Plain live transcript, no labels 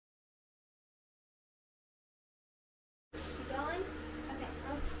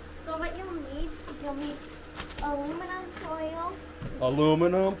You'll need aluminum foil.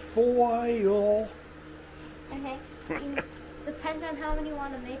 Aluminum foil. Okay. Depends on how many you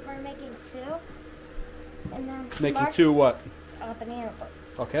want to make. We're making 2. And then Making 2 what? Banana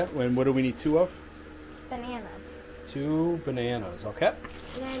boats. Okay. And what do we need 2 of? Bananas. 2 bananas. Okay.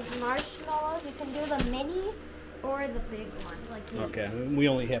 And then marshmallows. You can do the mini or the big ones, like these. Okay. We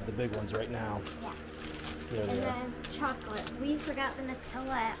only have the big ones right now. Yeah. There they And are. then chocolate. We forgot the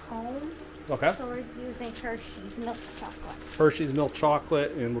Nutella at home. Okay. So we're using Hershey's milk chocolate. Hershey's milk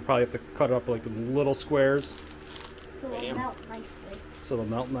chocolate, and we'll probably have to cut it up like in little squares. So it'll melt nicely. So they'll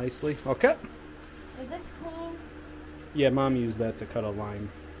melt nicely. Okay. Is this clean? Yeah, Mom used that to cut a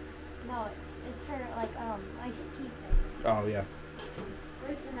lime. No, it's her like iced tea thing. Oh yeah.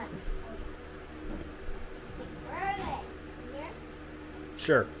 Where's the knives? Where are they? Here?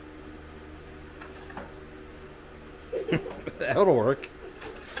 Sure. That'll work.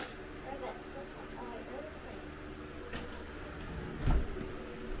 Where are they? Oh, wait, they're the same.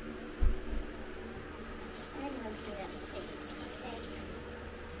 I'm gonna do that in the face. Okay.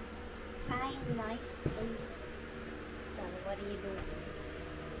 Tie nicely. Done. What are you doing?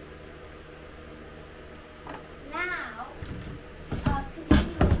 Now,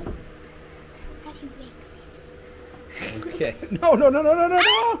 continue. How do you make these? Okay. No.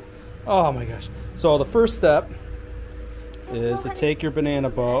 Oh my gosh. So the first step is to take your banana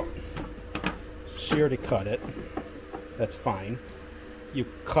boat. She already cut it. That's fine. You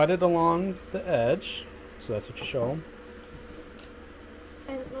cut it along the edge. So that's what you show them.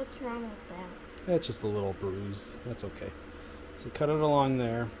 And what's wrong with that? That's just a little bruise. That's okay. So cut it along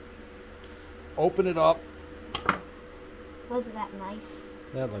there. Open it up. Wasn't that nice?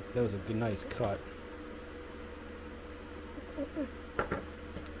 That was a good, nice cut.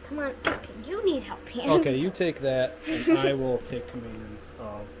 Come on. Okay, you need help here. Okay, you take that, and I will take command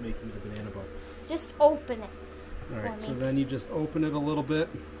of making the banana boat. Just open it. All right, so then you just open it a little bit.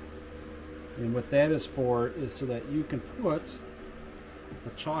 And what that is for is so that you can put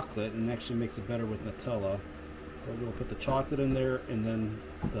the chocolate, and actually makes it better with Nutella. But we'll put the chocolate in there, and then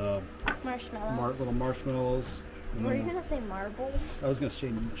the Marshmallows. little marshmallows. And Were then you going to say marbles? I was going to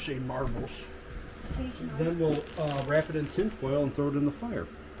say marbles. Then we'll wrap it in tin foil and throw it in the fire.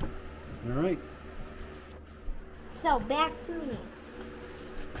 All right. So, back to me.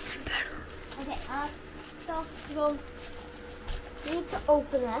 Okay, so you need to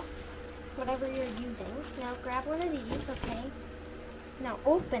open this, whatever you're using. Now grab one of these, okay? Now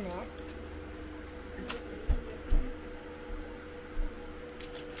open it.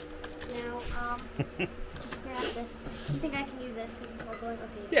 Now, just grab this. I think I can use this because it's all going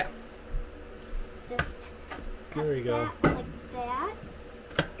okay. Yeah. Just cut There you go. that like that.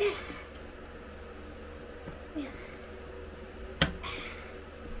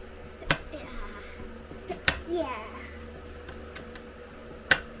 Yeah.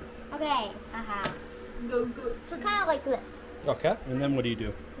 Okay. Go. So kind of like this. Okay, and then what do you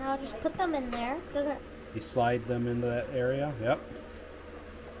do? Now just put them in there. Doesn't. You slide them into that area. Yep.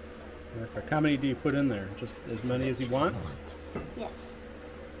 Perfect. How many do you put in there? Just as many as you want? Yes.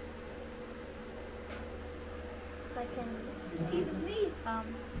 If I can.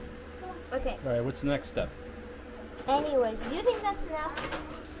 Okay. All right, what's the next step? Anyways, do you think that's enough?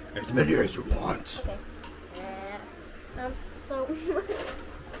 As many as you want. Okay. So.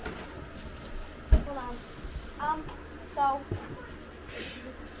 Hold on. So.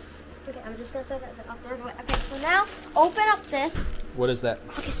 Okay, I'm just gonna set that up there. Okay, so now open up this. What is that?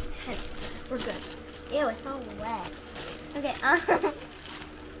 Okay, we're good. Ew, it's all wet. Okay,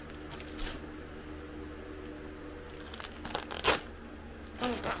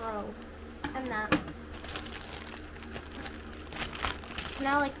 and throw. And that.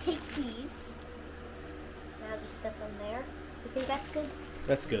 Now, like, take these. Now just set them there. You think that's good?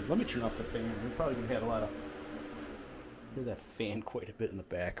 That's good. Let me turn off the fan. We're probably going to have a lot of... hear that fan quite a bit in the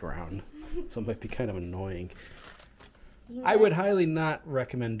background. So it might be kind of annoying. I would highly not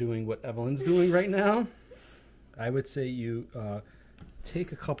recommend doing what Evelyn's doing right now. I would say you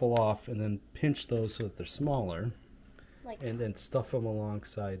take a couple off and then pinch those so that they're smaller. And then stuff them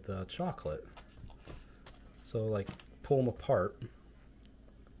alongside the chocolate. So, like, pull them apart.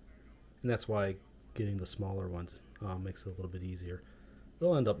 And that's why getting the smaller ones makes it a little bit easier.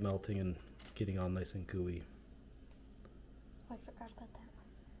 They'll end up melting and getting all nice and gooey. Oh, I forgot about that.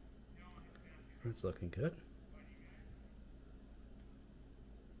 That's looking good.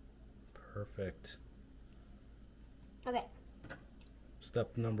 Perfect. Okay.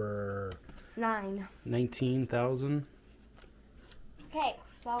 Step number 9. 19,000. Okay,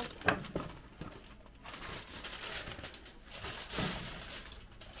 so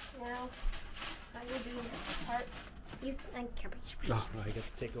now I while you're doing this part, I can't. Oh, I get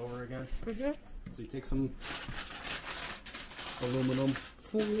to take over again. Mhm. So you take some aluminum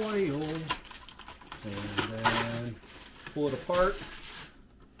foil and then pull it apart.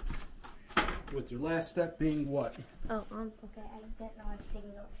 With your last step being what? Oh, okay. I didn't know I was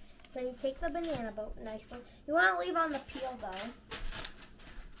taking over. So you take the banana boat nicely. You want to leave on the peel though.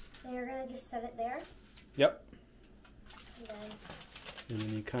 And you're gonna just set it there. Yep. And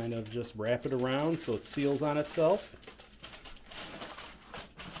then you kind of just wrap it around so it seals on itself.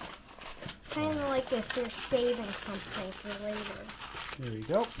 Kind of like if you're saving something for later. There you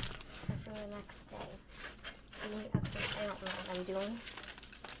go. Or for the next day. I don't know what I'm doing.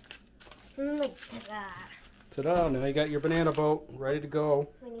 Like ta-da. Ta-da, now you got your banana boat ready to go.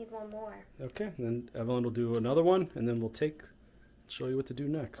 We need one more. Okay, then Evelyn will do another one, and then we'll show you what to do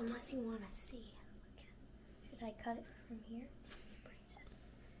next. Unless you want to see. Should I cut it from here? Princess.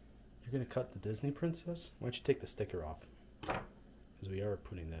 You're going to cut the Disney princess? Why don't you take the sticker off? Because we are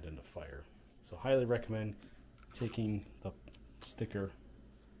putting that in the fire. So highly recommend taking the sticker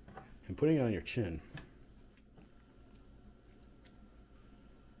and putting it on your chin.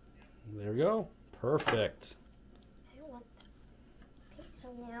 There we go. Perfect. I don't want that. Okay, so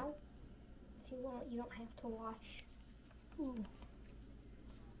now, if you want, you don't have to watch. Ooh.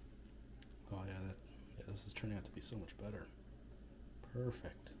 Oh yeah, this is turning out to be so much better.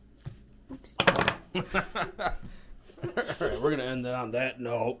 Perfect. Oops. All right, we're gonna end it on that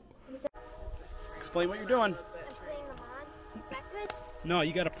note. Explain what you're doing. I'm putting them on. Is that good? No,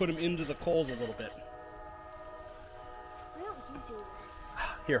 you got to put them into the coals a little bit. Why don't you do this?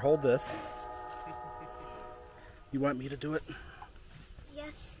 Here, hold this. You want me to do it?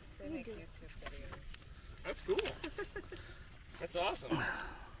 Yes, you do. That's cool. That's awesome.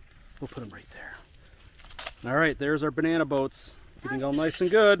 We'll put them right there. All right, there's our banana boats. Getting all nice and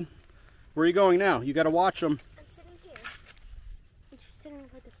good. Where are you going now? You got to watch them. I'm sitting here. I'm just sitting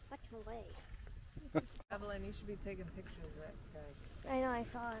like a second away. Evelyn, you should be taking pictures of that sky. I know, I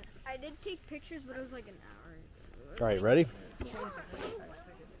saw it. I did take pictures, but it was like an hour. All right, ready? Yeah.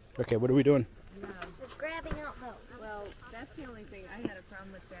 Okay, what are we doing? No. It's grabbing out though. Well, that's the only thing. I had a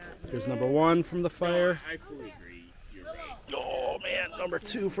problem with that. Here's number 1 from the fire. I fully agree. You're right. Oh man, number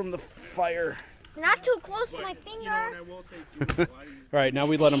 2 from the fire. Not too close to my finger. You know what I will say too? All right, now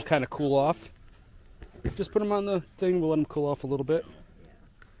we let them kind of cool off. Just put them on the thing. We'll let them cool off a little bit.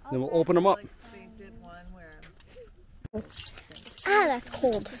 Then we'll open them up. Like they did one where Ah, that's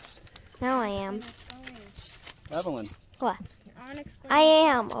cold. Now I am. Evelyn, What? I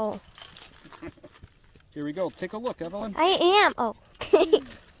am. Oh. here we go. Take a look, Evelyn. I am. Oh.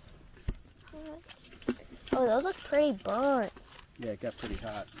 Oh, those look pretty burnt. Yeah, it got pretty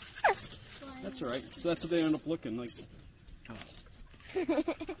hot. That's all right. So that's what they end up looking like. Oh.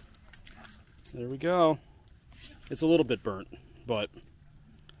 There we go. It's a little bit burnt, but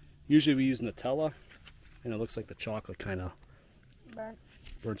usually we use Nutella, and it looks like the chocolate kind of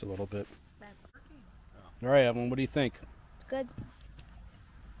burnt a little bit. All right, Evelyn, what do you think? It's good.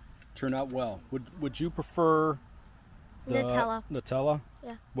 Turned out well. Would you prefer the Nutella. Nutella?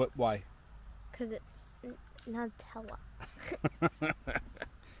 Yeah. What? Why? Because it's Nutella.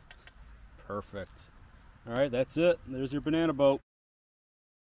 Perfect. All right, that's it. There's your banana boat.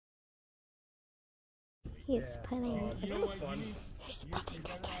 He's putting. You know what? You should try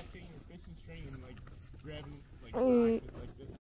taking your fishing string and like grabbing like like this.